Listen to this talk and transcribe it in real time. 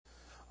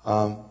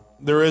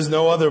There is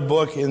no other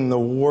book in the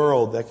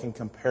world that can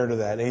compare to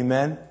that.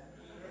 Amen?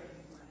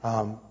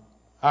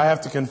 I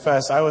have to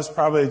confess, I was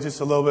probably just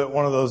a little bit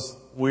one of those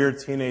weird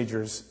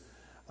teenagers.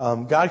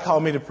 God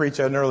called me to preach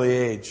at an early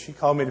age. He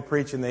called me to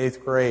preach in the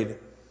 8th grade.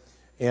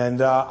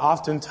 And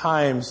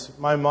oftentimes,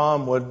 my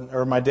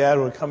dad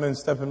would come in and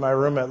step in my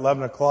room at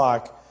 11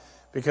 o'clock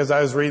because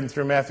I was reading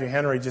through Matthew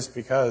Henry just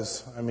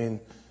because. I mean,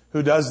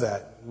 who does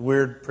that?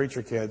 Weird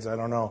preacher kids, I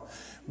don't know.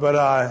 But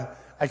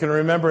I can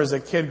remember as a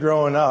kid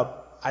growing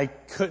up, I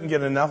couldn't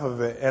get enough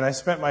of it. And I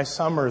spent my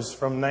summers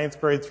from 9th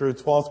grade through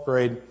 12th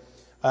grade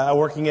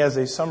working as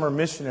a summer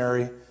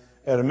missionary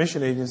at a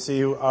mission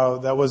agency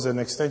that was an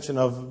extension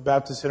of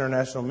Baptist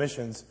International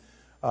Missions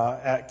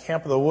at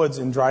Camp of the Woods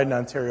in Dryden,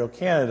 Ontario,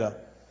 Canada.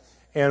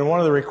 And one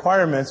of the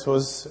requirements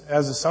was,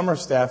 as a summer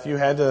staff, you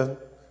had to,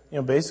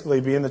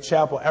 basically be in the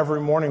chapel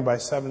every morning by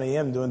 7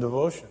 a.m. doing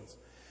devotions.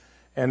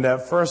 And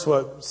at first,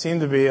 what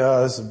seemed to be,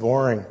 this is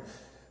boring,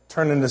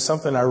 turned into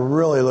something I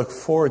really look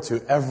forward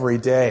to every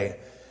day.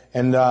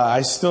 And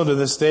I still, to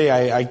this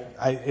day,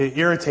 it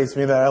irritates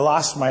me that I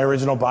lost my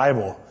original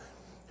Bible.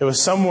 It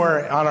was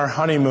somewhere on our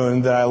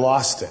honeymoon that I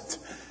lost it.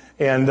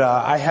 And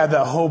I had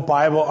that whole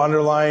Bible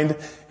underlined.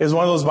 It was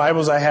one of those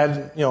Bibles I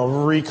had,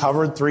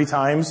 recovered 3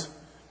 times.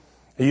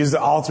 I used it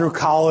all through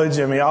college.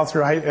 All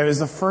through high. It was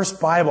the first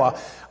Bible.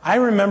 I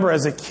remember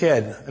as a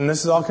kid, and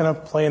this is all going to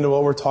play into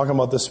what we're talking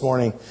about this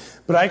morning,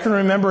 but I can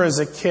remember as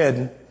a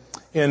kid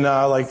in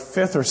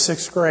 5th or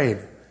 6th grade,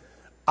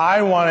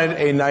 I wanted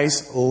a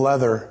nice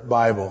leather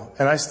Bible.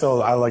 And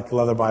I like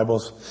leather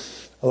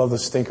Bibles. I love the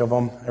stink of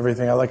them,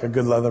 everything. I like a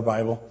good leather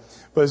Bible.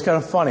 But it's kind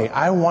of funny.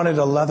 I wanted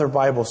a leather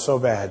Bible so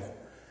bad.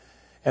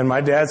 And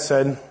my dad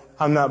said,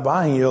 I'm not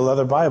buying you a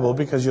leather Bible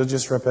because you'll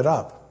just rip it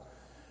up.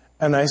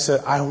 And I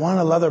said, I want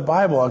a leather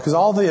Bible because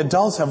all the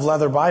adults have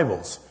leather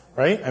Bibles,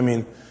 right?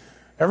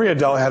 Every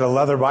adult had a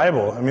leather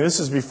Bible. This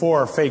is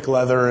before fake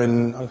leather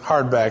and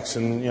hardbacks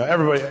and,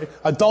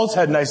 adults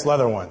had nice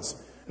leather ones.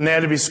 And they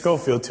had to be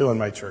Schofield too in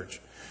my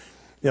church.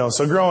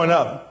 So growing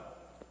up,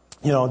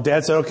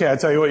 Dad said, okay, I'll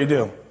tell you what you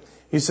do.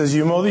 He says,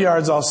 you mow the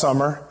yards all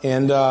summer,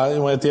 and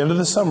at the end of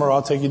the summer,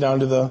 I'll take you down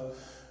to the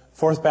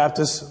 4th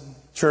Baptist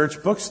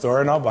Church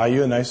bookstore, and I'll buy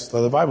you a nice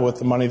leather Bible with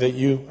the money that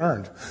you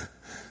earned.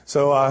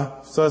 So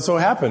that's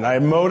what happened. I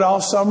mowed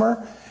all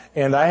summer,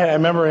 and I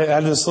remember I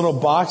had this little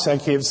box I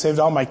saved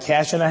all my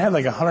cash in. I had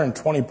like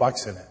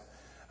 $120 in it.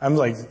 I'm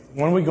like,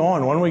 when are we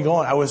going? When are we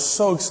going? I was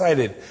so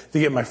excited to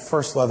get my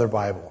first leather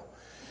Bible.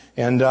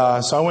 And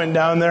so I went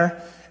down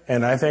there,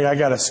 and I think I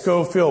got a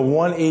Schofield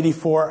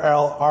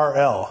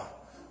 184RL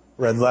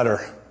red letter.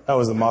 That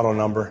was the model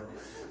number.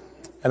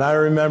 And I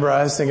remember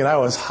I was thinking I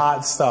was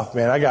hot stuff,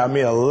 man. I got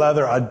me a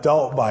leather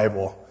adult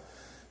Bible.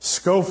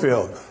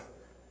 Schofield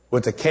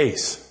with the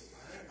case.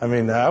 I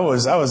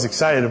was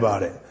excited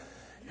about it.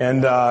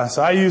 And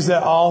so I used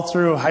that all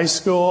through high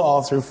school,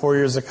 all through 4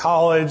 years of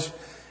college,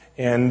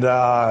 and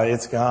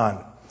it's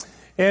gone.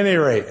 At any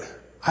rate,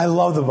 I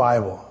love the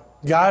Bible.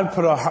 God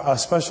put a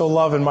special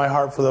love in my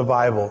heart for the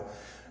Bible.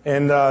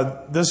 And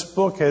this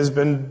book has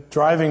been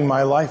driving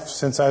my life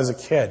since I was a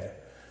kid.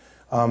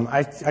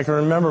 I can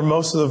remember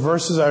most of the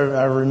verses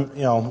I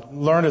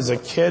learned as a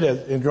kid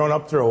and growing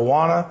up through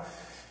Awana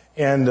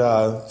and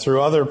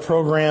through other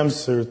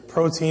programs, through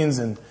proteins,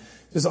 and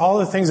just all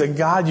the things that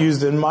God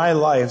used in my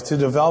life to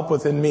develop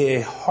within me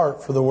a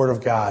heart for the Word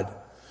of God.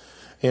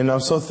 And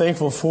I'm so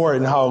thankful for it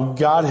and how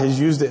God has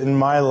used it in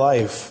my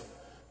life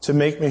to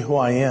make me who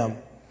I am.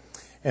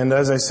 And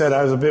as I said,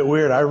 I was a bit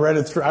weird. I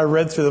read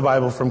through the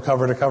Bible from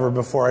cover to cover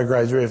before I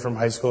graduated from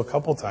high school a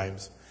couple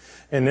times.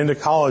 And into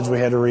college we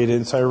had to read it,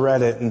 and so I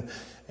read it,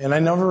 and I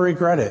never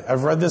regret it.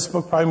 I've read this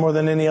book probably more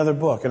than any other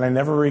book, and I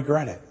never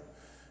regret it.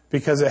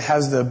 Because it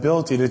has the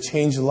ability to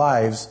change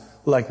lives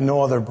like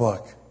no other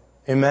book.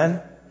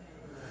 Amen?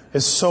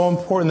 It's so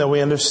important that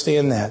we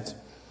understand that.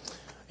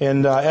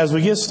 And as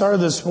we get started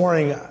this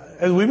morning,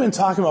 we've been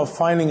talking about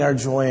finding our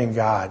joy in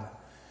God.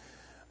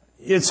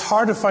 It's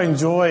hard to find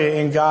joy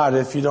in God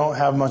if you don't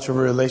have much of a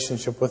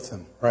relationship with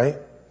Him, right?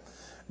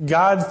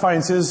 God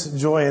finds His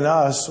joy in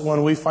us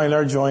when we find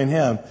our joy in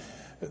Him.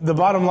 The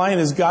bottom line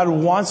is God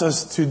wants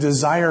us to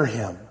desire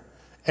Him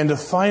and to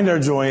find our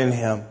joy in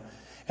Him.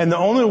 And the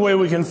only way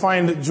we can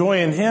find joy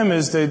in Him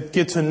is to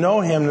get to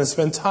know Him and to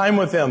spend time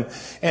with Him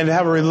and to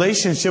have a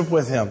relationship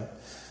with Him.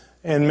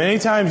 And many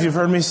times you've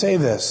heard me say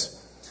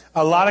this.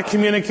 A lot of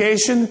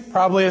communication,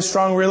 probably a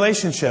strong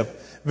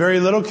relationship. Very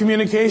little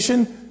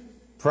communication,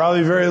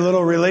 probably very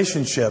little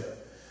relationship.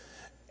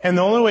 And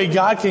the only way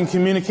God can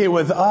communicate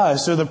with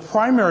us, or the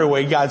primary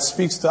way God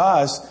speaks to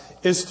us,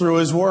 is through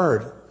His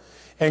Word.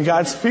 And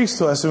God speaks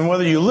to us, and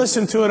whether you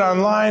listen to it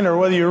online, or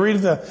whether you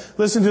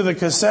listen to the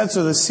cassettes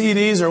or the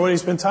CDs, or whether you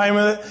spend time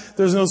with it,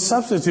 there's no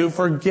substitute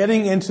for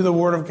getting into the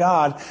Word of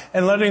God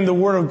and letting the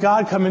Word of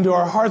God come into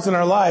our hearts and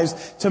our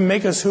lives to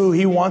make us who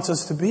He wants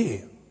us to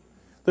be.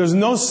 There's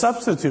no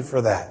substitute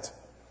for that.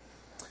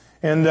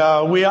 And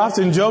we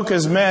often joke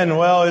as men,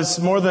 well, it's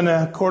more than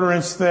a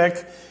quarter-inch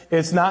thick.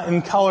 It's not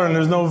in color, and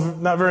there's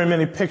not very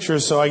many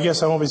pictures, so I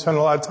guess I won't be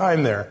spending a lot of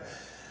time there.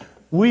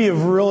 we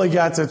have really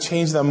got to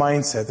change the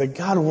mindset that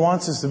God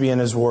wants us to be in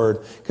His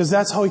Word, because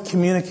that's how He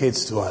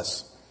communicates to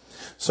us.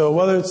 So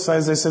whether it's,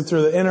 as I said,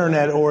 through the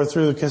internet or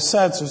through the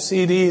cassettes or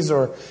CDs,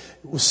 or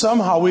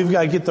somehow we've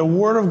got to get the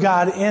Word of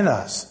God in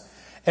us.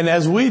 And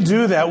as we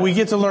do that, we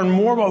get to learn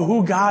more about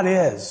who God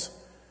is.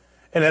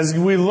 And as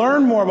we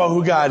learn more about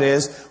who God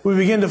is, we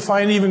begin to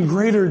find even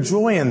greater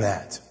joy in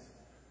that.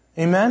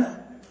 Amen?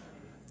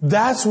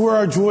 That's where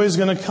our joy is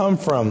going to come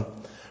from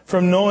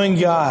knowing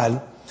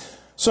God.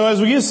 So as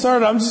we get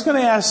started, I'm just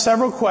going to ask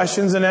several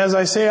questions. And as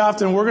I say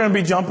often, we're going to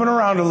be jumping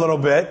around a little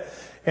bit.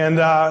 And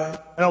I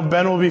know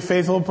Ben will be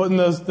faithful putting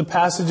the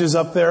passages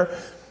up there.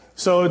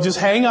 So just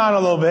hang on a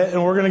little bit,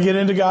 and we're going to get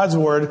into God's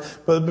Word.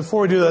 But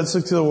before we do that, let's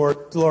look to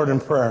the Lord in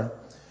prayer.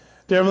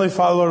 Dear Heavenly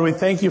Father, Lord, we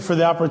thank you for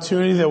the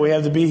opportunity that we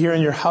have to be here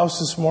in your house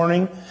this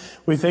morning.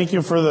 We thank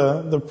you for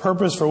the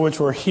purpose for which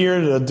we're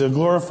here, to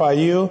glorify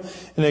you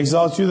and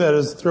exalt you, that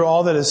is through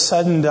all that is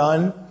said and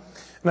done.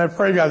 And I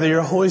pray, God, that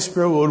your Holy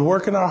Spirit would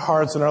work in our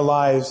hearts and our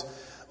lives,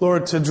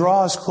 Lord, to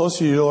draw us closer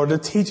to you, Lord, to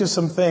teach us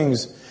some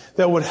things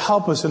that would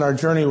help us in our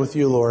journey with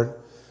you, Lord.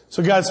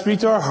 So God,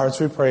 speak to our hearts,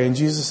 we pray, in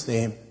Jesus'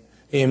 name.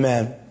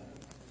 Amen.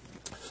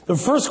 The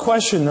first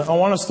question I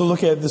want us to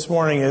look at this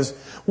morning is,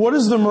 what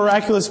is the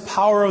miraculous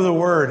power of the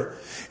Word?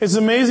 It's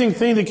an amazing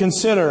thing to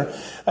consider.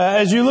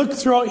 As you look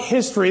throughout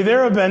history,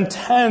 there have been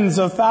tens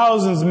of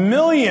thousands,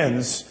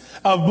 millions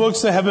of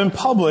books that have been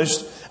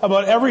published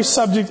about every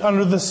subject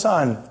under the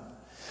sun.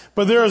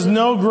 But there is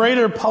no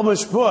greater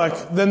published book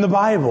than the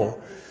Bible.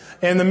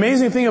 And the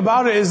amazing thing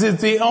about it is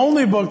it's the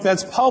only book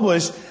that's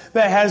published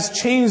that has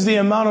changed the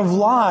amount of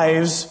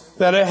lives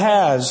that it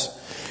has.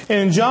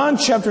 In John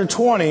chapter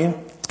 20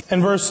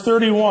 and verse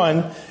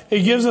 31,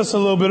 it gives us a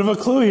little bit of a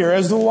clue here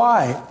as to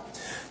why.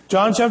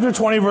 John chapter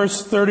 20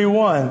 verse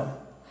 31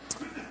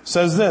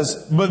 says this,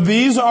 "But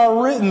these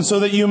are written so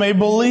that you may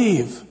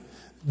believe.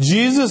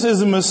 Jesus is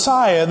the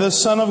Messiah, the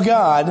Son of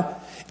God,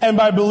 and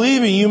by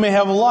believing you may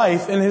have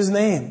life in His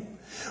name."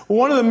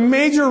 One of the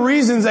major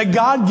reasons that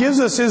God gives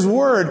us His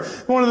Word,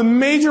 one of the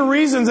major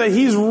reasons that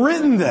He's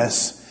written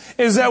this,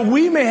 is that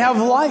we may have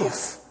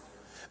life.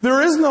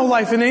 There is no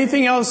life in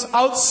anything else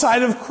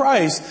outside of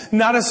Christ,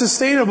 not a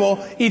sustainable,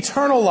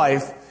 eternal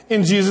life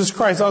in Jesus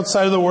Christ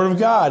outside of the Word of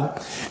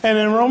God. And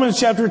in Romans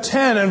chapter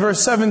 10 and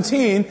verse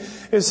 17,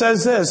 it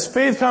says this,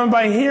 "Faith comes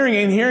by hearing,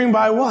 and hearing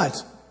by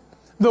what?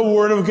 The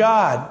Word of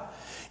God."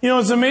 You know,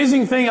 it's an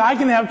amazing thing. I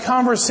can have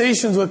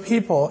conversations with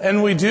people,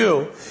 and we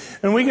do.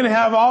 And we can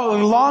have all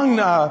long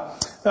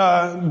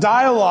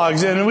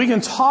dialogues, and we can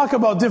talk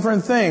about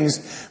different things.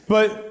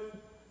 But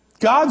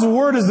God's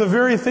Word is the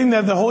very thing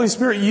that the Holy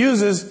Spirit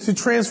uses to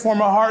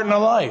transform a heart and a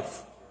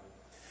life.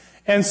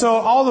 And so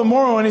all the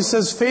more when He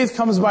says faith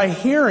comes by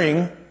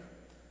hearing,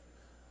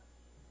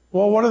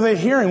 well, what are they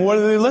hearing? What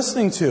are they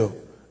listening to?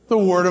 The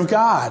Word of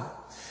God.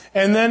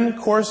 And then,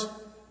 of course,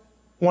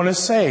 one is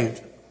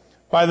saved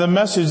by the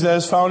message that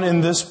is found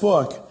in this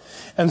book.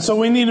 And so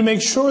we need to make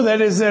sure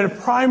that it is at a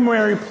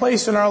primary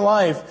place in our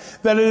life,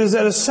 that it is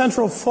at a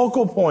central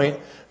focal point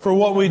for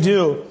what we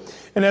do.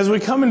 And as we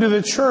come into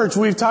the church,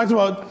 we've talked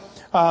about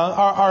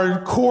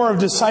our core of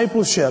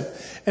discipleship.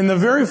 And the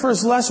very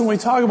first lesson we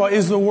talk about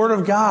is the Word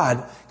of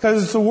God,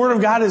 because the Word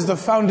of God is the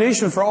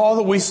foundation for all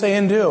that we say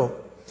and do.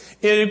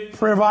 It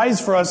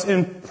provides for us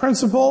in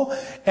principle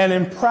and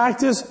in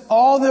practice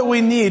all that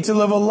we need to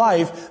live a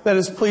life that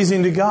is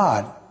pleasing to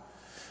God.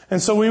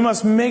 And so we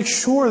must make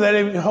sure that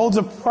it holds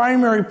a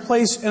primary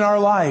place in our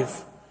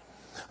life.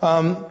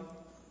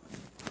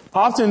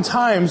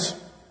 Oftentimes,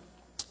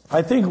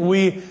 I think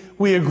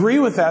we agree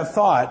with that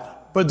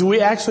thought, but do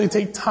we actually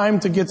take time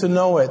to get to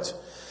know it?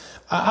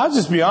 I'll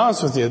just be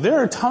honest with you. There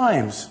are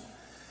times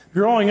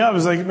growing up,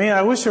 it's like, man,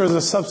 I wish there was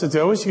a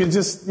substitute. I wish you could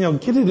just,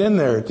 get it in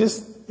there.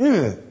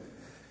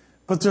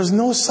 But there's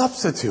no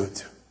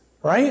substitute,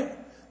 right?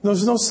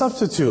 There's no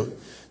substitute.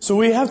 So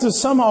we have to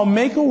somehow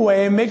make a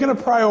way, make it a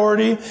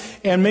priority,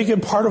 and make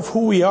it part of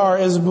who we are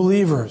as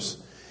believers.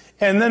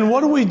 And then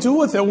what do we do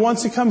with it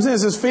once it comes in? It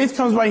says faith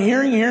comes by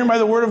hearing, hearing by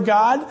the Word of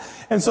God.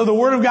 And so the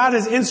Word of God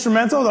is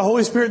instrumental. The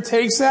Holy Spirit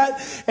takes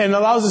that and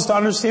allows us to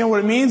understand what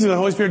it means. And the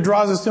Holy Spirit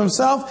draws us to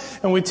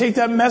Himself. And we take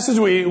that message,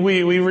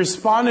 we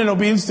respond in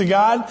obedience to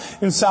God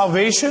in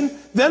salvation.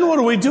 Then what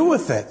do we do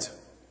with it?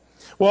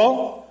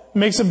 Well, it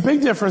makes a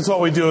big difference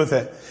what we do with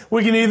it.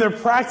 We can either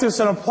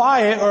practice and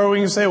apply it, or we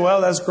can say,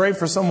 well, that's great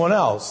for someone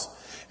else.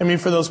 I mean,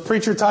 for those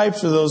preacher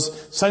types or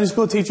those Sunday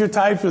school teacher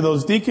types or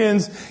those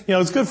deacons,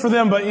 it's good for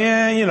them, but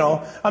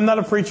I'm not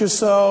a preacher,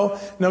 so.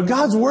 No,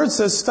 God's Word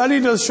says,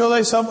 study to show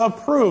thyself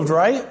approved,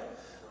 right?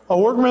 A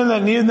workman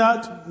that need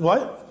not,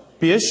 what?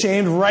 Be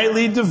ashamed,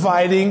 rightly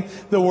dividing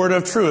the word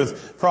of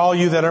truth. For all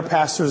you that are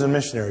pastors and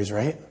missionaries,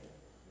 right?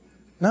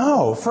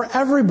 No, for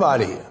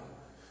everybody.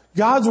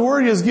 God's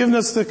Word has given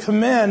us a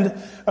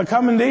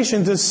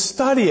commendation to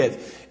study it.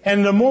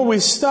 And the more we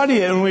study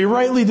it and we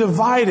rightly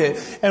divide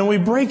it and we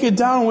break it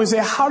down and we say,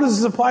 how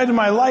does this apply to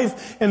my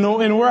life and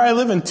where I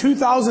live in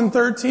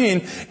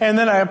 2013? And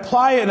then I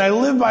apply it and I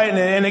live by it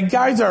and it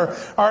guides our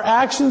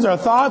actions, our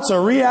thoughts,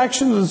 our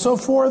reactions and so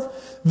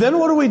forth. Then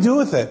what do we do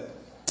with it?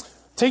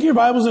 Take your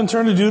Bibles and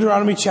turn to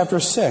Deuteronomy chapter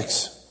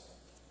 6.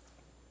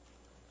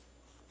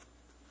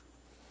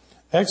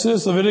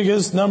 Exodus,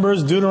 Leviticus,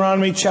 Numbers,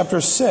 Deuteronomy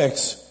chapter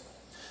 6.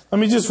 Let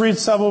me just read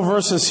several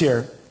verses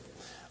here.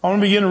 I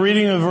want to begin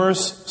reading in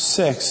verse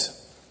 6. It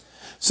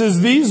says,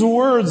 "These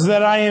words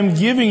that I am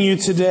giving you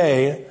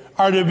today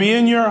are to be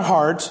in your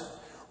heart.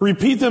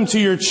 Repeat them to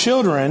your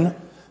children.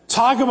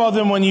 Talk about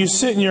them when you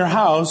sit in your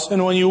house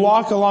and when you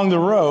walk along the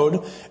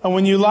road and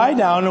when you lie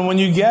down and when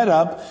you get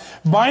up.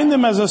 Bind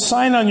them as a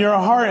sign on your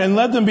heart and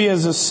let them be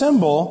as a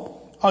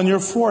symbol on your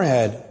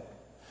forehead.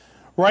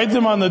 Write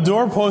them on the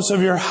doorposts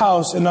of your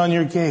house and on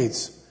your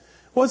gates."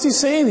 What's he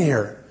saying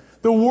here?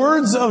 The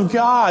words of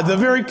God, the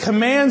very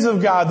commands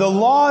of God, the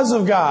laws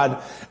of God,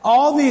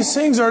 all these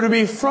things are to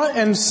be front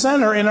and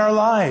center in our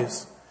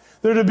lives.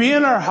 They're to be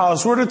in our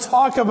house. We're to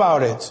talk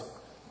about it.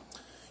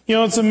 You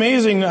know, it's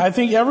amazing. I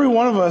think every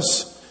one of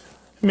us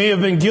may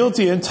have been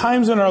guilty at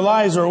times in our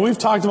lives where we've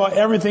talked about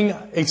everything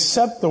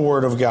except the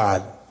Word of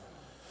God.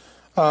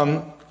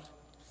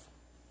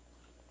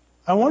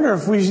 I wonder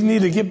if we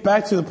need to get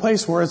back to the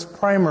place where it's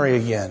primary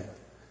again.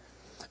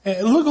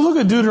 Look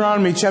at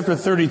Deuteronomy chapter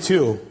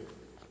 32.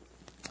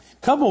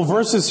 A couple of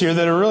verses here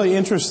that are really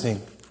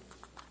interesting.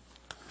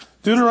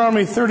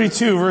 Deuteronomy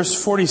 32 verse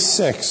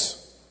 46.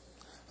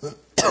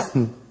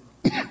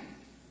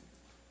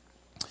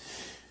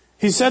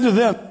 He said to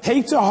them,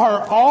 "Take to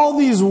heart all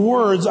these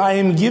words I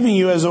am giving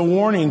you as a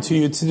warning to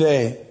you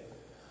today,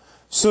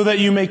 so that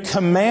you may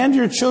command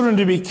your children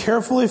to be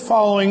carefully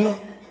following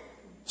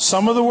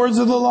some of the words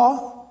of the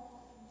law,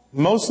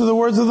 most of the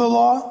words of the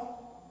law,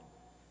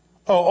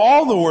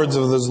 all the words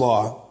of this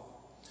law."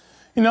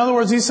 In other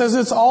words, he says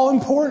it's all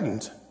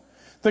important.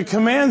 The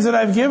commands that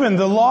I've given,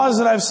 the laws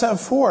that I've set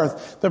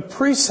forth, the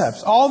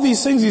precepts, all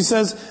these things, he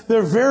says,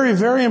 they're very,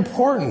 very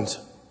important.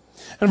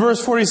 And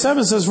verse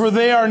 47 says, "For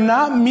they are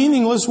not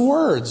meaningless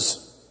words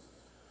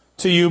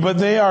to you, but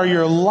they are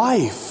your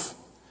life.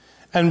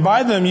 And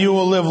by them you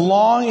will live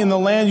long in the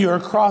land you are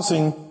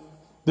crossing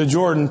the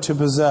Jordan to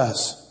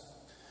possess."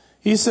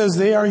 He says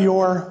they are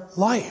your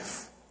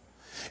life.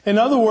 In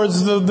other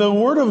words, the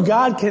Word of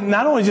God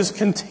not only just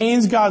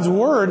contains God's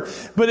Word,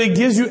 but it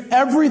gives you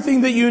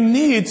everything that you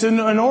need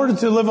in order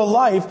to live a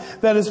life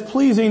that is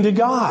pleasing to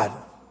God.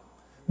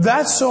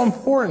 That's so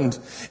important.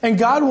 And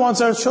God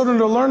wants our children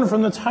to learn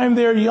from the time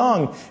they are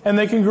young and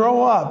they can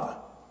grow up.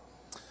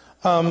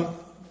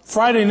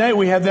 Friday night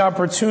we had the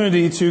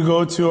opportunity to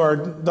go to our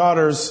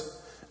daughter's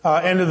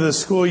end of the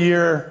school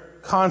year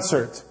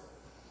concert.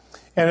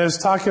 And it was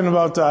talking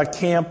about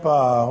Camp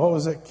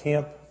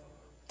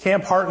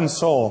Heart and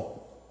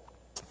Soul.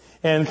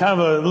 And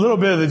kind of a little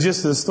bit of the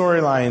gist of the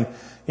storyline.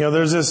 You know,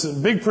 there's this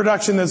big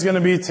production that's going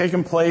to be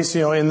taking place,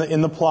 you know,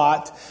 in the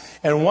plot.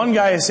 And one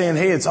guy is saying,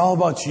 "Hey, it's all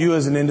about you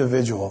as an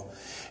individual."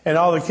 And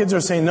all the kids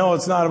are saying, "No,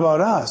 it's not about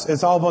us.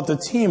 It's all about the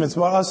team. It's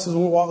about us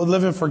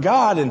living for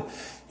God." And,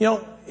 you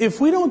know,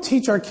 if we don't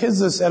teach our kids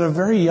this at a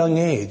very young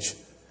age,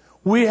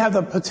 we have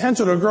the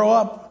potential to grow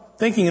up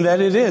thinking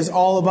that it is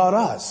all about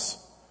us.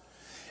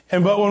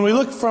 But when we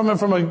look from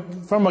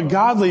a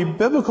godly,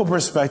 biblical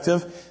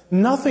perspective,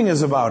 nothing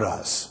is about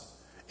us.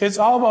 It's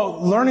all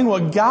about learning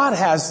what God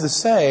has to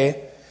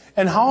say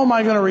and how am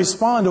I going to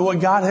respond to what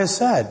God has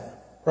said,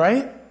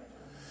 right?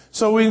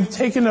 So we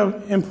take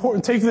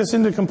this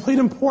into complete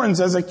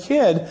importance as a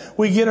kid.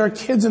 We get our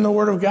kids in the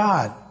Word of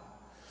God.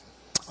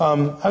 I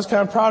was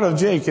kind of proud of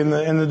Jake in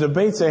the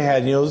debates they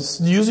had, you know,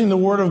 using the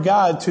Word of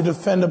God to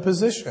defend a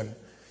position.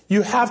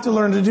 You have to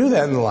learn to do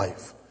that in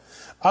life.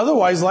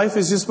 Otherwise, life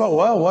is just about,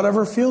 well,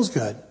 whatever feels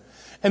good.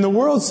 And the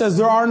world says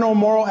there are no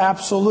moral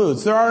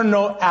absolutes. There are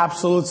no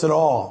absolutes at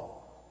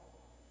all.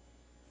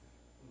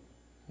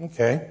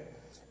 Okay.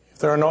 If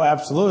there are no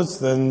absolutes,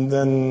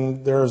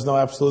 then there is no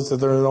absolutes that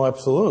there are no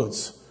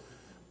absolutes.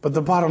 But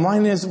the bottom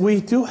line is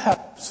we do have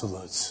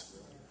absolutes.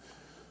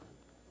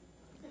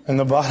 And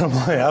the bottom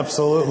line,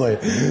 absolutely.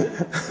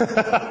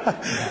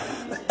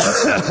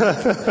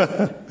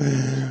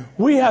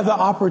 We have the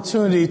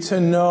opportunity to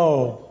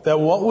know that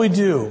what we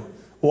do,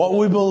 what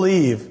we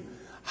believe,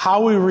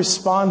 how we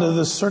respond to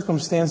the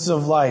circumstances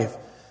of life,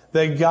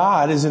 that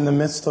God is in the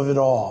midst of it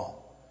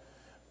all.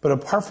 But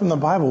apart from the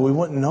Bible, we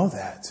wouldn't know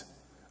that.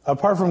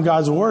 Apart from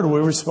God's Word, we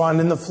respond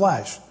in the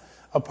flesh.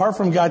 Apart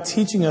from God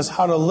teaching us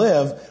how to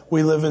live,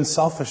 we live in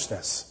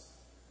selfishness.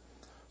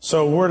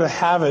 So we're to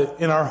have it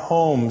in our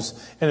homes,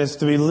 and it's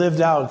to be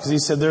lived out, because he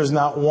said there's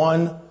not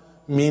one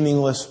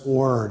meaningless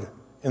word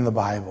in the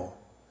Bible.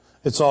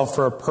 It's all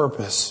for a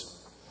purpose.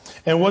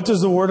 And what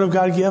does the Word of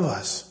God give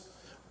us?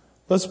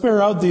 Let's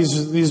bear out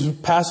these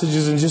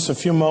passages in just a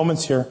few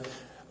moments here.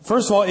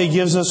 First of all, it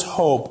gives us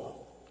hope.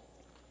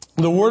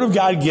 The Word of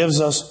God gives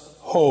us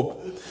hope.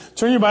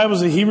 Turn your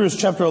Bibles to Hebrews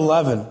chapter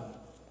 11.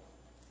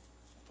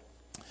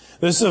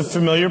 This is a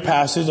familiar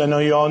passage. I know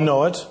you all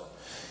know it.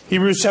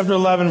 Hebrews chapter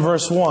 11,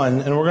 verse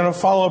 1. And we're going to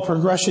follow a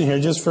progression here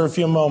just for a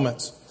few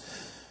moments. It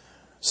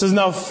says,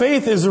 "Now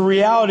faith is the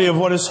reality of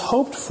what is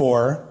hoped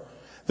for,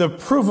 the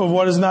proof of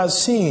what is not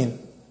seen."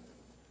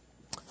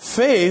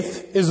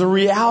 Faith is the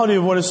reality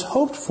of what is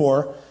hoped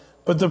for,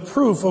 but but the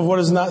proof of what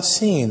is not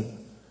seen.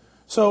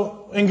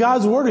 So in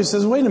God's Word, He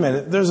says, wait a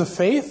minute, there's a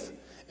faith,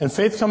 and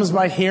faith comes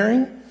by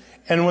hearing.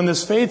 And when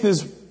this faith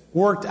is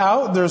worked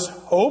out, there's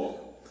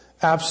hope.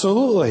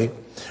 Absolutely.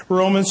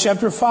 Romans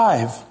chapter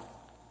 5.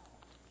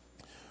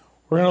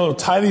 We're going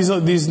to tie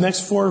these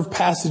next 4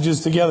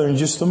 passages together in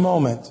just a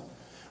moment.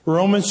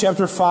 Romans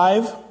chapter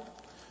 5,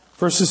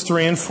 verses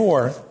 3 and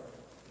 4.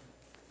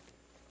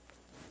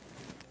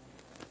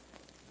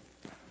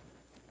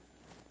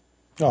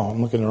 Oh,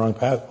 I'm looking at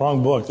the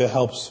wrong book. That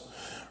helps.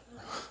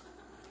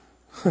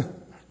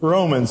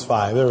 Romans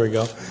 5. There we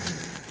go.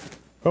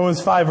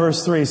 Romans 5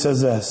 verse 3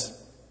 says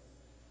this.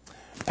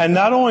 And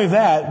not only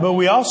that, but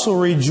we also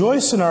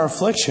rejoice in our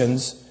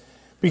afflictions,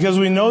 because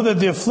we know that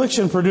the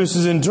affliction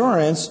produces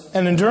endurance,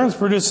 and endurance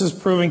produces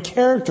proven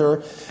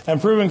character, and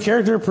proven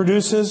character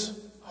produces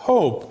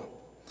hope.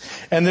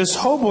 And this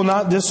hope will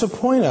not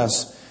disappoint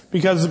us,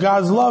 because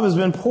God's love has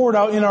been poured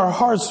out in our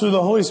hearts through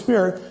the Holy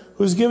Spirit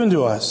who is given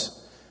to us.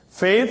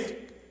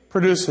 Faith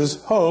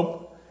produces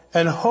hope,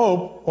 and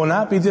hope will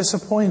not be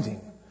disappointing.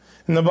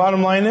 And the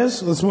bottom line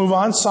is, let's move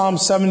on, Psalm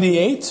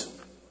 78.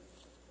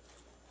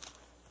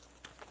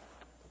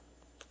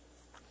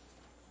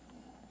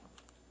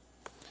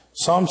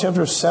 Psalm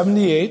chapter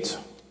 78.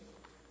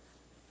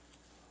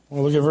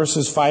 We'll look at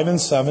verses 5 and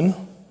 7.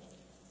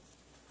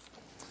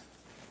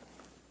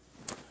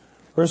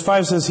 Verse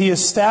 5 says, He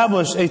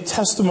established a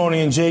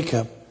testimony in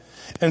Jacob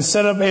and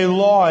set up a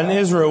law in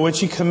Israel, which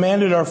He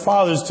commanded our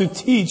fathers to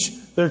teach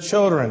their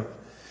children.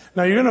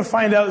 Now you're going to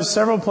find out in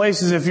several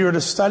places, if you were to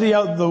study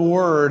out the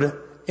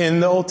word in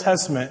the Old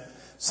Testament,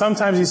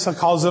 sometimes He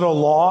calls it a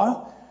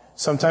law,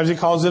 sometimes He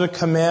calls it a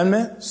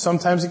commandment,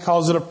 sometimes He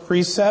calls it a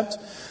precept,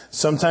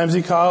 sometimes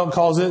He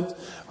calls it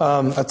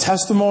a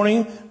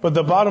testimony. But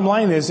the bottom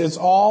line is, it's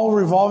all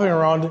revolving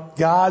around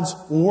God's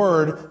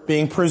word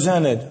being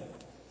presented.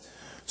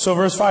 So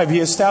verse 5, He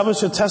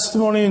established a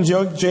testimony in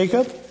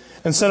Jacob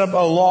and set up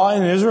a law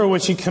in Israel,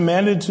 which He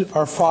commanded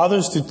our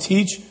fathers to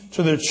teach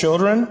to their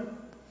children.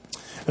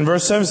 And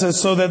verse 7 says,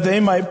 so that they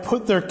might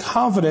put their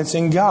confidence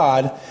in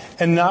God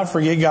and not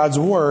forget God's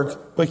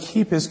work, but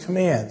keep His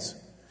commands.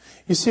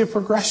 You see a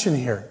progression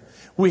here.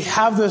 We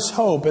have this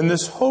hope, and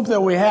this hope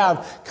that we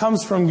have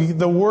comes from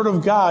the Word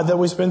of God that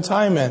we spend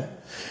time in.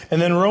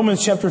 And then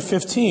Romans chapter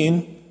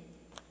 15.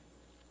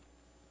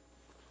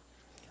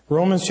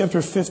 Romans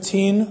chapter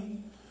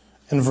 15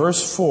 and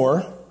verse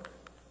 4.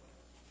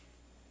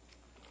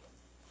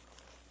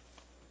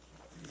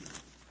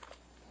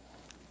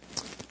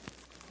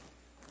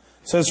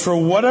 Says, for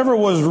whatever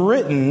was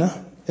written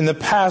in the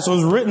past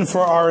was written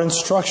for our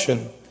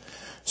instruction,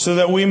 so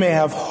that we may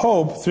have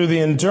hope through the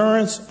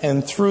endurance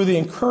and through the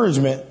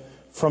encouragement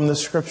from the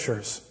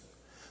Scriptures.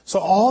 So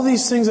all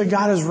these things that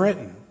God has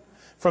written,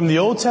 from the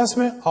Old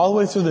Testament all the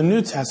way through the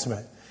New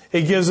Testament,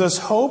 it gives us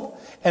hope,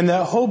 and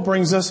that hope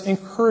brings us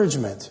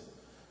encouragement.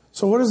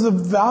 So what is the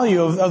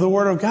value of the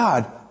Word of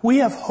God? We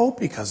have hope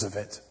because of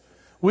it.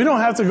 We don't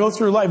have to go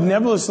through life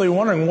nebulously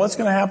wondering what's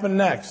going to happen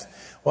next.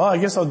 Well, I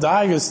guess I'll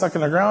die, get stuck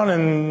in the ground,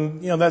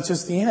 and, that's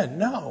just the end.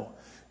 No.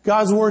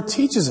 God's Word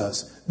teaches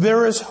us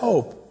there is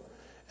hope.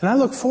 And I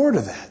look forward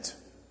to that.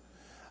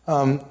 I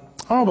don't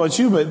know about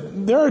you,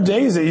 but there are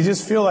days that you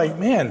just feel like,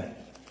 man,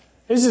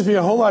 it'd just be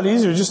a whole lot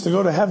easier just to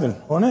go to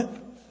heaven, wouldn't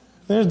it?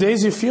 There's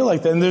days you feel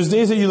like that, and there's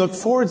days that you look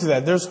forward to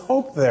that. There's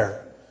hope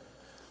there.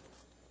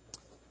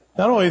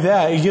 Not only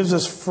that, it gives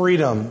us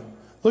freedom.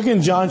 Look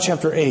in John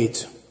chapter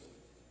 8.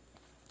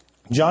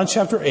 John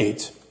chapter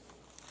 8.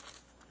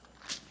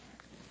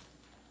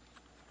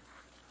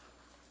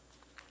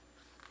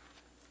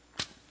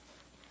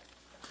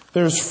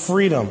 There's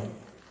freedom.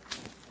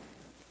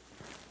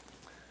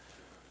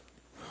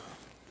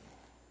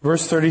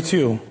 Verse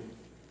 32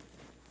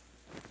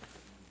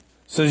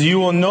 says, you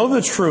will know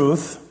the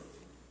truth.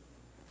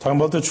 Talking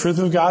about the truth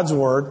of God's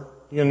Word.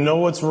 You're going to know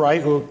what's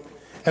right,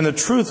 and the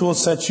truth will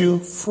set you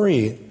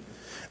free.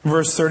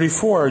 Verse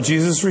 34,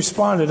 Jesus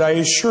responded, I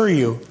assure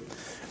you,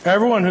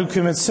 everyone who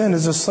commits sin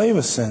is a slave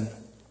of sin.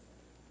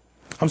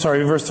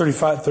 Verse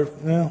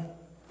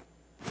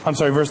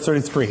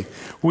 33.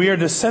 We are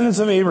descendants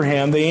of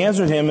Abraham. They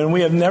answered him, and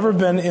we have never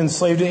been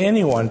enslaved to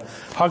anyone.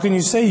 How can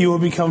you say you will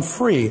become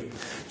free?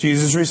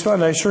 Jesus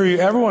responded, I assure you,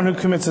 everyone who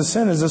commits a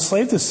sin is a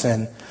slave to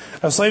sin.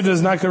 A slave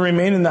does not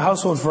remain in the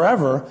household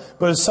forever,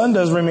 but a son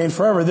does remain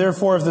forever.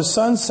 Therefore, if the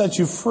Son sets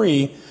you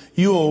free,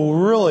 you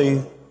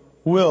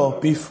will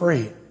be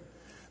free.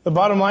 The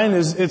bottom line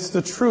is, it's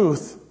the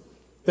truth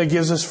that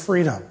gives us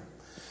freedom.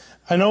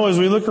 I know as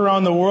we look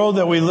around the world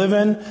that we live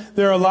in,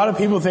 there are a lot of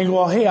people who think,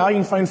 well, hey, I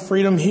can find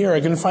freedom here. I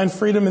can find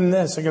freedom in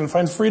this. I can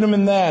find freedom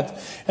in that.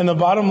 And the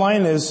bottom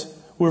line is,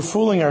 we're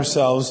fooling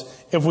ourselves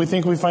if we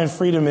think we find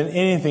freedom in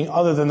anything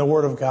other than the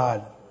Word of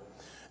God.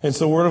 It's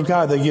the Word of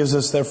God that gives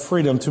us that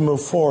freedom to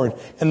move forward.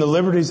 And the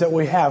liberties that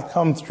we have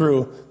come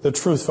through the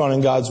truth found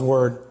in God's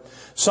Word.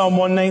 Psalm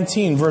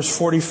 119, verse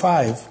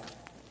 45.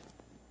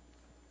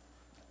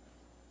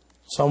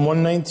 Psalm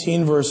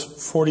 119,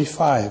 verse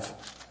 45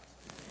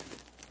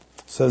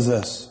 says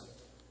this.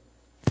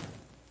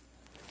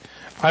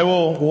 I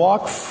will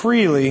walk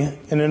freely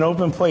in an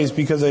open place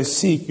because I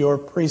seek your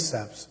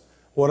precepts.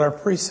 What are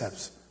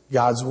precepts?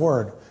 God's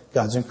word,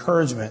 God's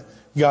encouragement,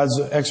 God's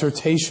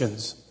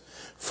exhortations.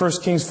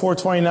 1 Kings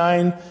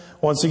 4:29,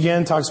 once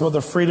again, talks about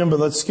the freedom, but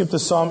let's skip to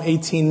Psalm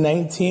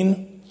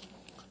 18:19.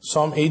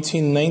 Psalm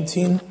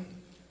 18:19.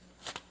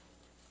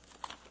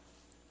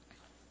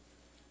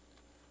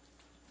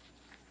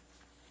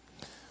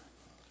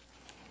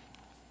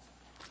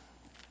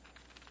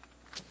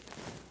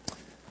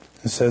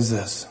 It says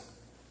this.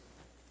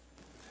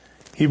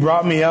 He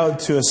brought me out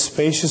to a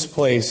spacious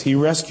place. He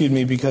rescued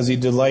me because he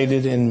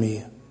delighted in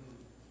me.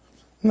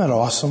 Isn't that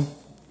awesome?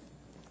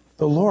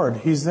 The Lord,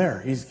 He's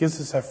there. He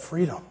gives us that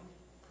freedom.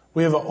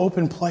 We have an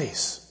open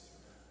place.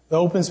 The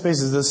open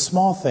spaces, the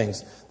small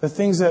things, the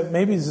things that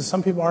maybe to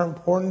some people aren't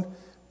important,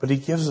 but He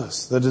gives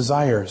us the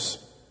desires.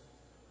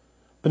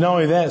 But not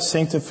only that,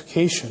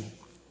 sanctification.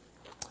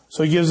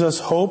 So He gives us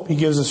hope. He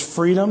gives us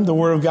freedom. The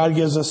Word of God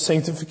gives us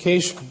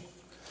sanctification.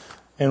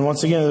 And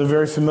once again, it's a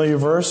very familiar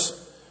verse.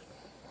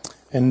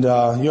 And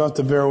you'll have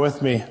to bear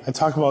with me. I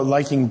talk about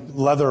liking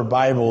leather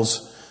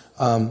Bibles.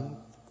 A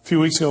few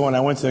weeks ago when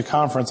I went to the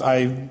conference,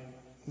 I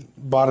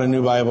bought a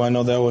new Bible. I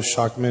know that will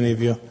shock many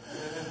of you.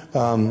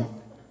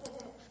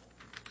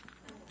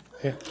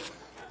 It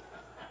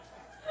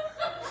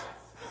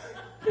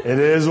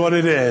is what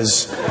it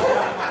is.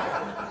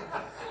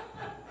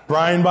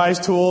 Brian buys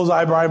tools,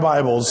 I buy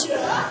Bibles.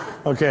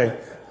 Okay.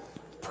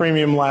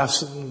 Premium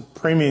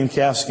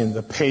calfskin.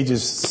 The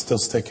pages still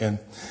stick in.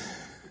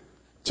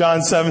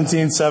 John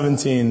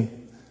 17:17.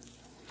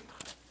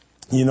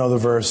 You know the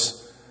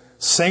verse.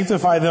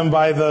 Sanctify them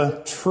by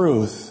the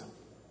truth.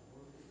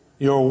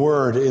 Your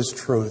word is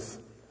truth.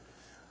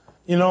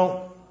 You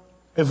know,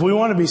 if we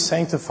want to be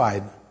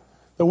sanctified,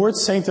 the word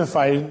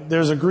sanctified,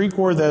 there's a Greek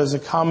word that is a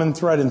common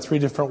thread in three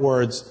different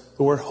words.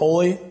 The word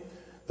holy,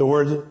 the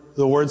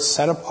word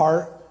set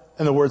apart,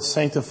 and the word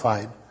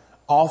sanctified.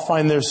 All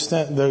find their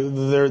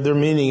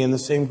meaning in the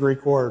same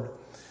Greek word.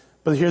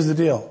 But here's the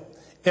deal.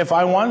 If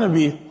I want to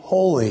be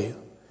holy,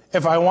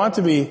 if I want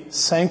to be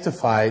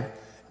sanctified,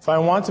 if I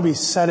want to be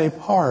set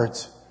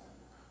apart,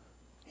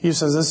 He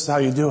says this is how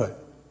you do it.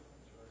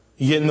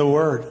 You get in the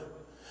Word.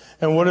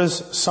 And what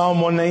does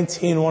Psalm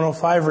 119,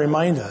 105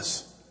 remind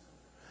us?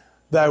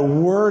 Thy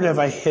word have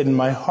I hid in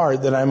my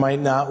heart that I might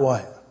not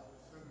what?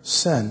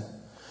 Sin.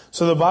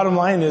 So the bottom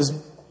line is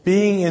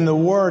being in the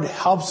Word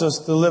helps us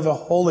to live a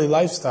holy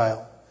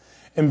lifestyle.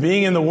 And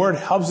being in the Word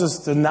helps us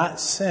to not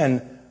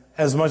sin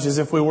as much as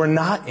if we were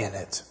not in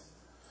it.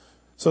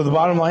 So the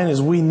bottom line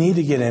is we need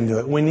to get into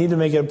it. We need to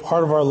make it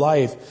part of our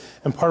life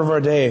and part of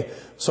our day.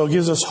 So it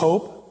gives us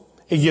hope.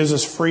 It gives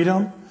us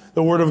freedom.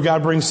 The Word of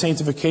God brings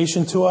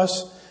sanctification to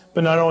us.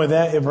 But not only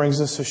that, it brings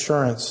us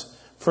assurance.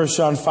 1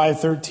 John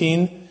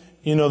 5:13,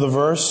 you know the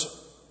verse.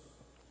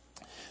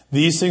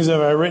 These things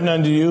have I written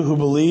unto you who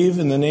believe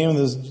in the name of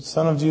the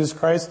Son of Jesus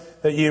Christ,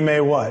 that you may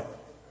what?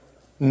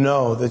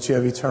 Know that you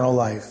have eternal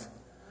life.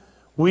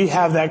 We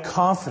have that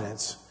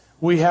confidence.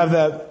 We have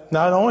that,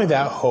 not only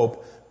that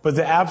hope, but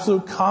the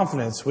absolute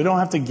confidence. We don't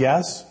have to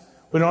guess.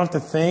 We don't have to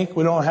think.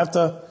 We don't have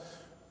to,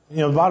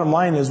 the bottom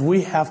line is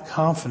we have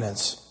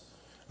confidence.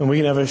 And we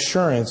can have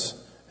assurance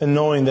in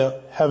knowing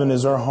that heaven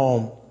is our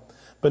home.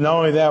 But not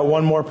only that,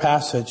 one more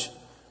passage.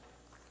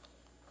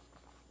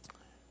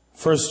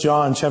 1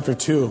 John chapter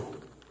 2,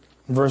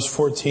 verse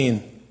 14.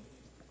 It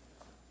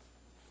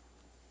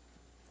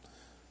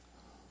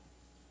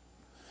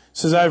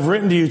says, I have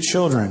written to you,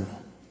 children,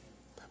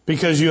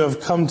 because you have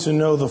come to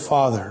know the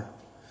Father.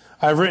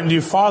 I have written to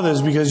you,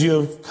 fathers, because you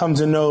have come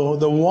to know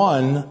the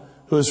one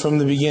who is from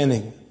the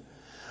beginning.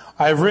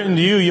 I have written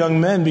to you,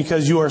 young men,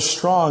 because you are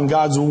strong.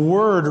 God's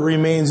word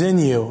remains in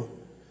you,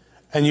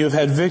 and you have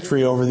had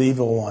victory over the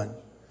evil one.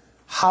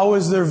 How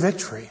is there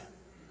victory?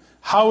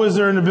 How is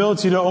there an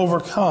ability to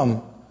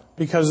overcome?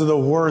 Because of the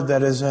word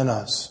that is in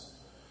us,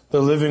 the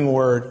living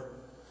word.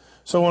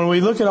 So when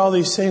we look at all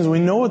these things, we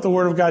know what the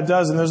Word of God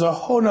does, and there's a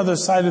whole other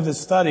side of the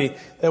study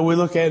that we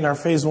look at in our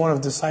phase 1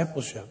 of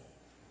discipleship.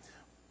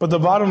 But the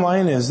bottom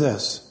line is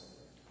this.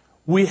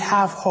 We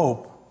have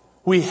hope.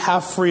 We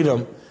have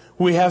freedom.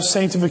 We have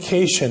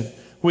sanctification.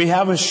 We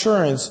have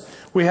assurance.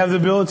 We have the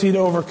ability to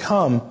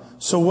overcome.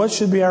 So what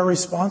should be our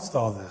response to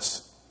all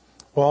this?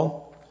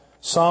 Well,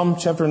 Psalm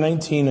chapter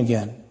 19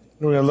 again.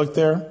 We're going to look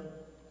there.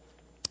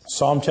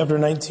 Psalm chapter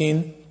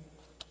 19.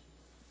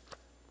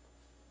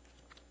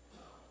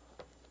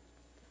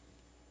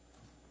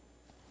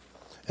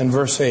 And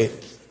verse 8.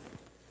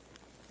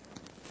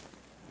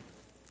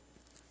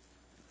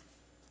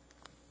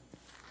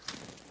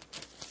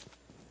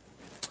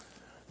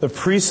 The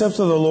precepts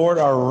of the Lord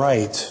are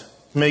right,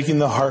 making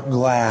the heart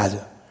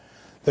glad.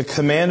 The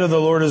command of the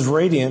Lord is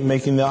radiant,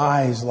 making the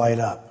eyes light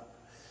up.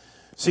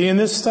 See, in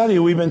this study,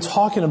 we've been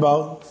talking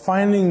about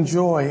finding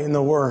joy in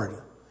the Word.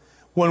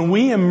 When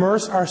we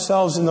immerse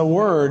ourselves in the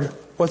Word,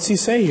 what's He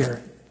say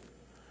here?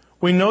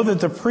 We know that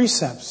the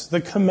precepts,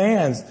 the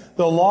commands,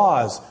 the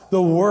laws,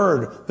 the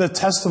Word, the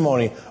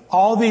testimony,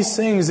 all these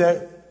things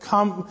that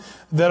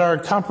are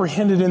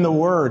comprehended in the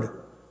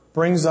Word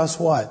brings us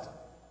what?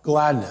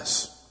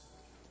 gladness.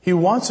 He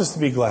wants us to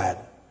be glad.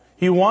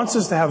 He wants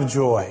us to have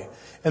joy.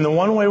 And the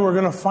one way we're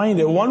going to find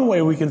it, one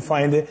way we can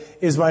find it,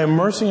 is by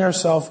immersing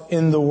ourselves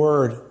in the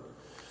Word.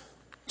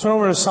 Turn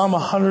over to Psalm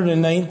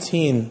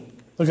 119.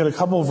 Look at a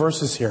couple of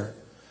verses here.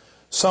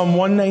 Psalm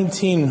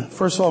 119,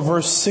 first of all,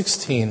 verse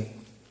 16.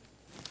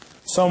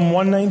 Psalm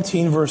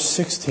 119, verse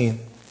 16.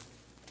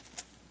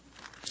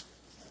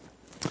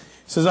 It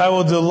says, I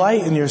will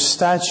delight in your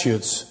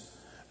statutes,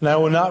 and I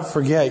will not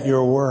forget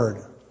your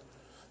word.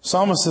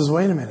 Psalmist says,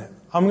 wait a minute.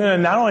 I'm going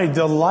to not only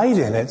delight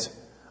in it,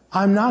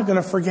 I'm not going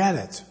to forget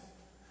it.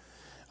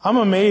 I'm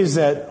amazed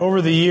that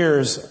over the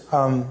years,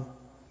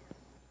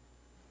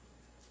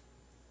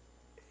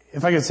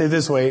 if I could say it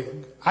this way,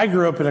 I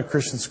grew up in a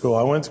Christian school.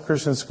 I went to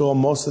Christian school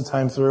most of the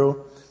time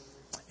through.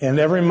 And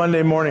every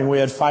Monday morning we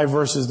had 5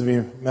 verses to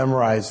be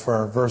memorized for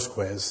our verse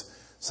quiz.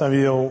 Some of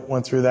you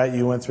went through that.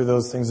 You went through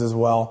those things as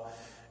well.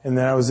 And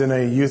then I was in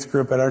a youth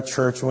group at our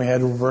church and we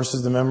had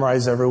verses to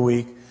memorize every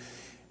week.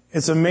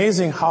 It's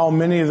amazing how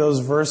many of those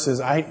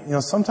verses,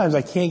 sometimes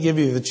I can't give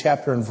you the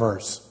chapter and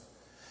verse.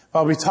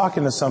 I'll be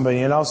talking to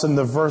somebody and all of a sudden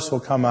the verse will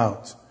come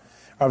out.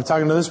 Or I'll be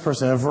talking to this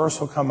person and a verse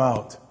will come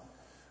out.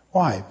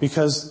 Why?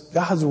 Because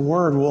God's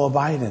Word will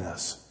abide in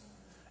us.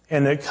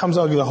 And it comes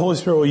out, the Holy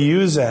Spirit will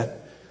use that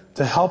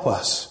to help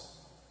us.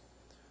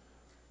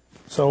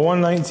 So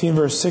 119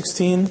 verse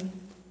 16,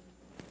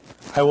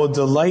 I will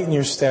delight in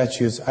your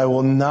statutes. I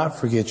will not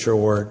forget your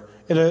word.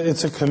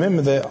 It's a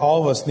commitment that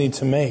all of us need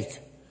to make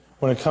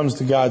when it comes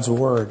to God's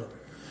Word.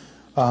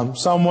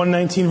 Psalm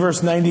 119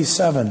 verse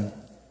 97.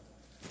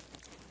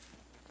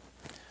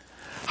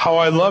 How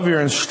I love your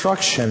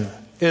instruction.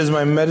 It is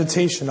my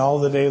meditation all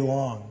the day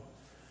long.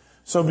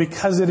 So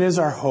because it is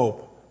our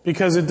hope,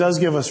 because it does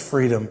give us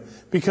freedom,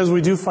 because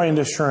we do find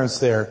assurance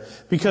there,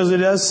 because it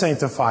does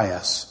sanctify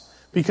us,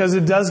 because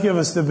it does give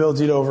us the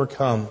ability to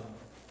overcome.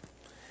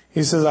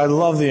 He says, I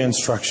love the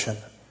instruction.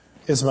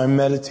 It's my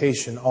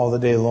meditation all the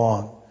day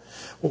long.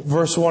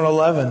 Verse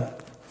 111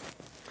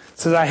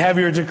 says, I have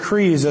your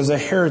decrees as a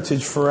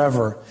heritage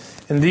forever.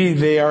 Indeed,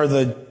 they are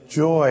the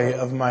joy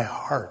of my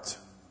heart.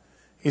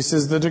 He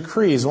says the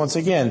decrees, once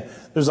again,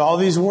 there's all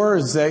these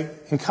words that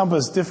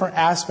encompass different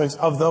aspects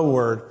of the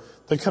Word,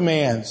 the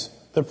commands,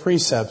 the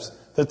precepts,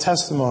 the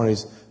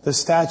testimonies, the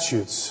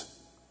statutes,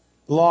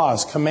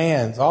 laws,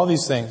 commands, all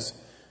these things.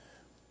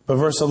 But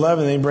verse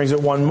 11, then he brings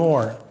it one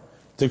more.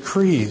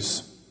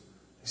 Decrees.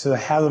 He says, I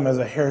have them as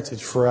a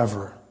heritage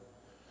forever.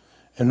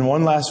 And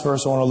one last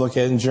verse I want to look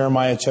at in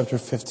Jeremiah chapter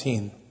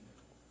 15.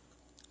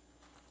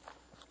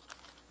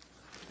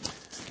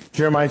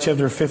 Jeremiah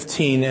chapter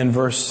 15 and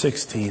verse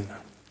 16.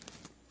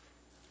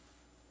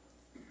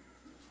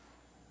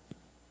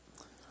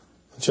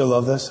 Don't you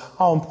love this?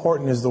 How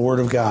important is the Word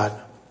of God?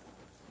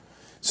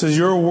 It says,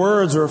 your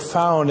words were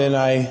found and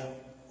I,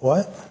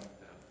 what?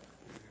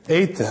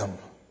 Ate them.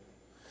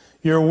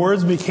 Your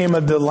words became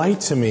a delight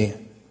to me.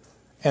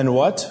 And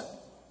what?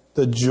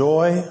 The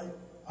joy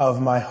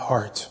of my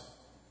heart.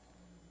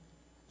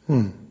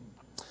 It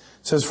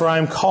says, for I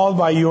am called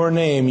by your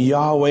name,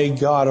 Yahweh,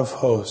 God of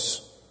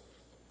hosts.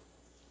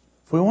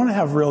 If we want to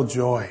have real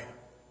joy,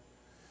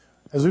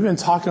 as we've been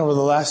talking over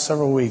the last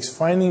several weeks,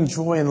 finding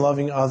joy in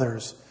loving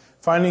others,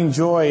 finding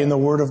joy in the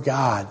Word of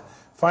God,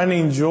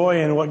 finding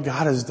joy in what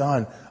God has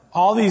done,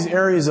 all these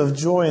areas of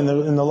joy in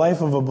the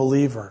life of a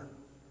believer.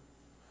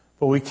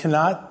 But we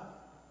cannot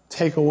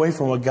take away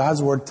from what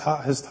God's Word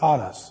has taught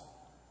us.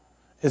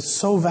 It's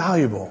so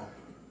valuable.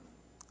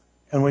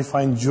 And we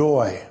find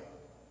joy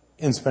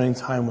in spending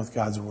time with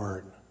God's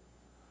Word.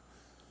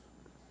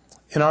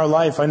 In our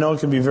life, I know it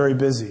can be very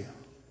busy.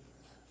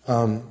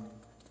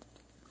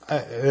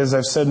 As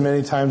I've said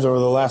many times over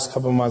the last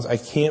couple of months, I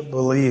can't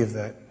believe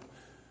that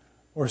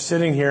we're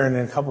sitting here and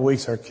in a couple of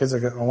weeks one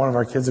of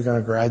our kids are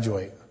going to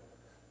graduate.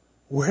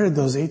 Where did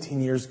those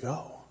 18 years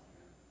go?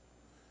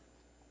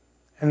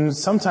 And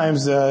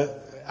sometimes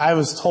I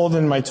was told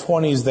in my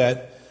 20s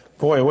that,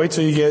 boy, wait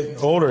till you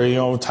get older,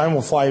 time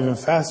will fly even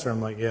faster.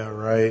 I'm like, yeah,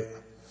 right.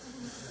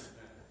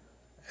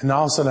 And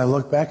all of a sudden I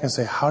look back and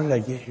say, how did I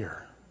get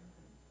here?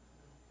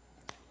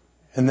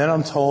 And then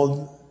I'm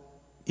told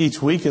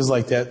each week is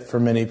like that for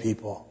many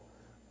people.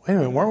 Wait a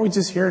minute, weren't we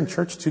just here in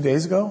church 2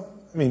 days ago?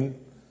 I mean,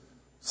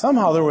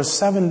 somehow there was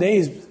 7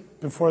 days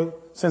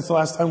since the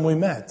last time we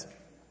met.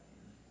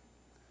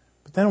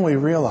 But then we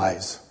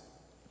realize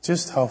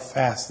just how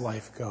fast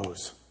life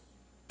goes.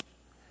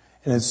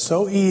 And it's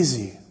so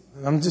easy.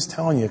 I'm just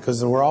telling you,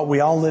 because we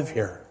all live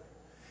here.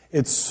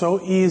 It's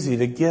so easy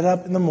to get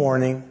up in the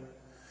morning,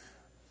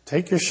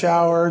 take your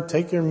shower,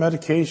 take your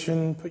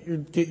medication,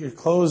 get your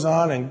clothes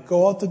on, and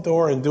go out the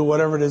door and do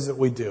whatever it is that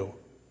we do.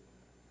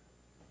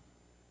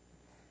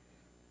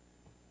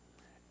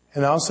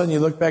 And all of a sudden you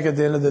look back at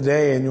the end of the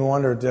day and you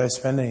wonder, did I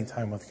spend any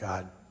time with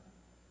God?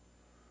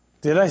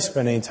 Did I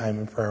spend any time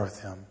in prayer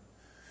with Him?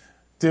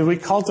 Did we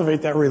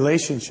cultivate that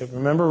relationship?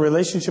 Remember,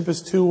 relationship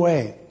is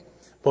two-way.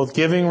 Both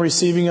giving,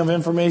 receiving of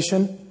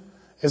information.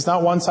 It's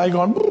not one side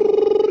going,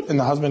 and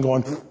the husband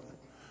going,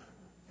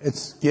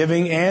 it's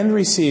giving and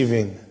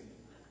receiving.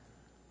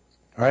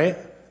 Right?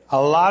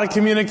 A lot of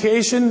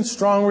communication,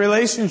 strong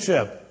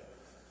relationship.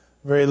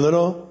 Very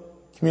little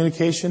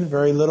communication,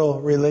 very little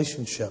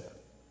relationship.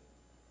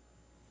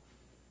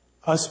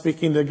 Us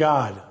speaking to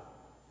God,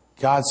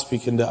 God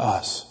speaking to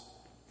us.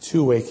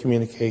 Two-way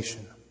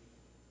communication.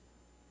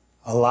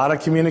 A lot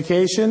of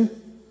communication,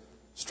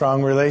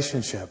 strong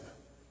relationship.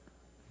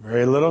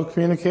 Very little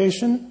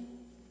communication,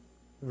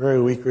 very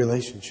weak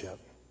relationship.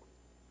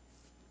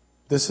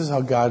 This is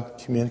how God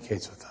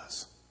communicates with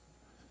us.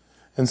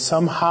 And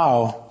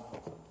somehow,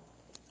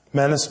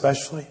 men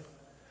especially,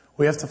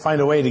 we have to find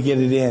a way to get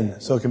it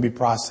in so it can be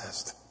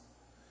processed.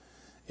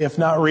 If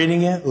not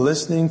reading it,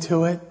 listening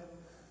to it,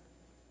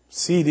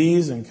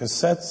 CDs and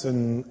cassettes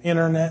and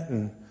internet,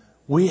 and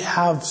we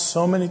have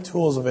so many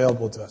tools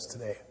available to us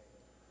today.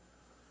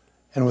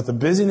 And with the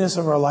busyness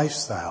of our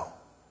lifestyle,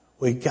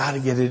 we got to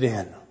get it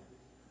in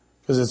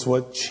because it's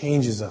what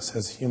changes us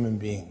as human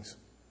beings.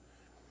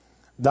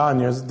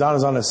 Don is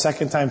on his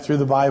second time through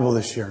the Bible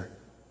this year.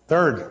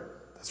 Third.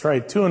 That's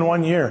right. 2 in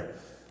 1 year.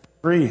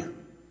 3.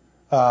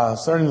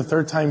 Starting the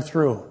third time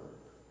through.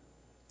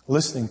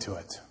 Listening to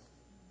it.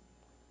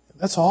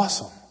 That's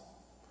awesome.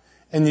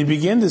 And you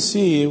begin to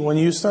see, when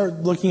you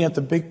start looking at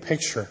the big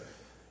picture,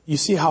 you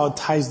see how it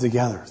ties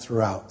together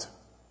throughout.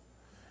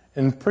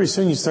 And pretty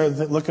soon you start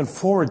looking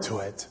forward to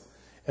it.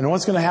 And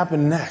what's going to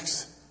happen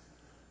next?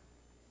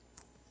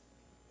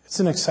 It's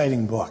an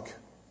exciting book.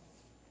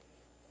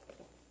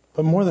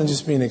 But more than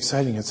just being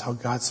exciting, it's how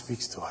God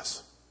speaks to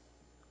us.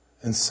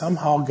 And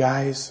somehow,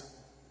 guys,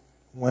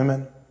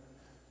 women,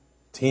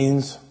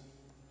 teens,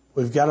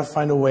 we've got to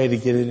find a way to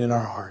get it in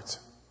our hearts.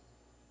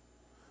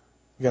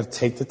 We've got to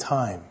take the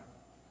time,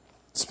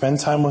 spend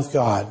time with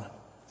God,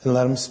 and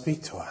let Him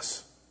speak to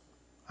us.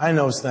 I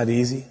know it's not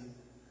easy,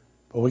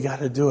 but we got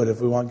to do it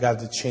if we want God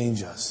to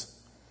change us.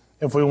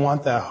 If we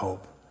want that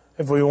hope,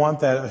 if we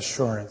want that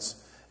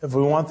assurance, if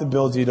we want the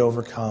ability to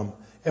overcome,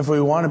 if we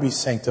want to be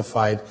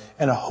sanctified,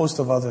 and a host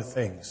of other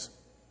things.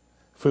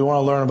 If we want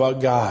to learn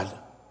about God,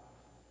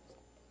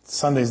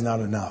 Sunday's not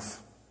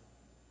enough.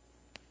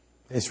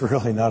 It's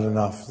really not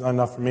enough. It's not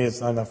enough for me.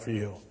 It's not enough for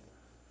you.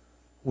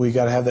 We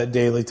got to have that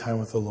daily time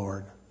with the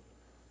Lord.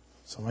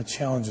 So my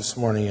challenge this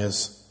morning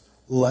is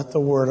let the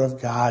Word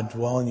of God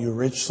dwell in you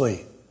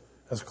richly,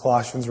 as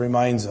Colossians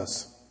reminds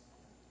us.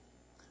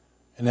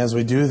 And as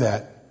we do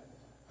that,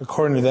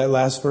 according to that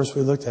last verse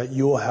we looked at,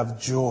 you will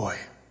have joy.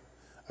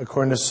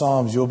 According to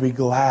Psalms, you'll be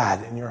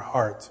glad in your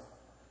heart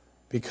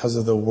because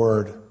of the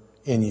Word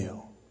in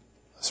you.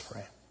 Let's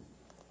pray.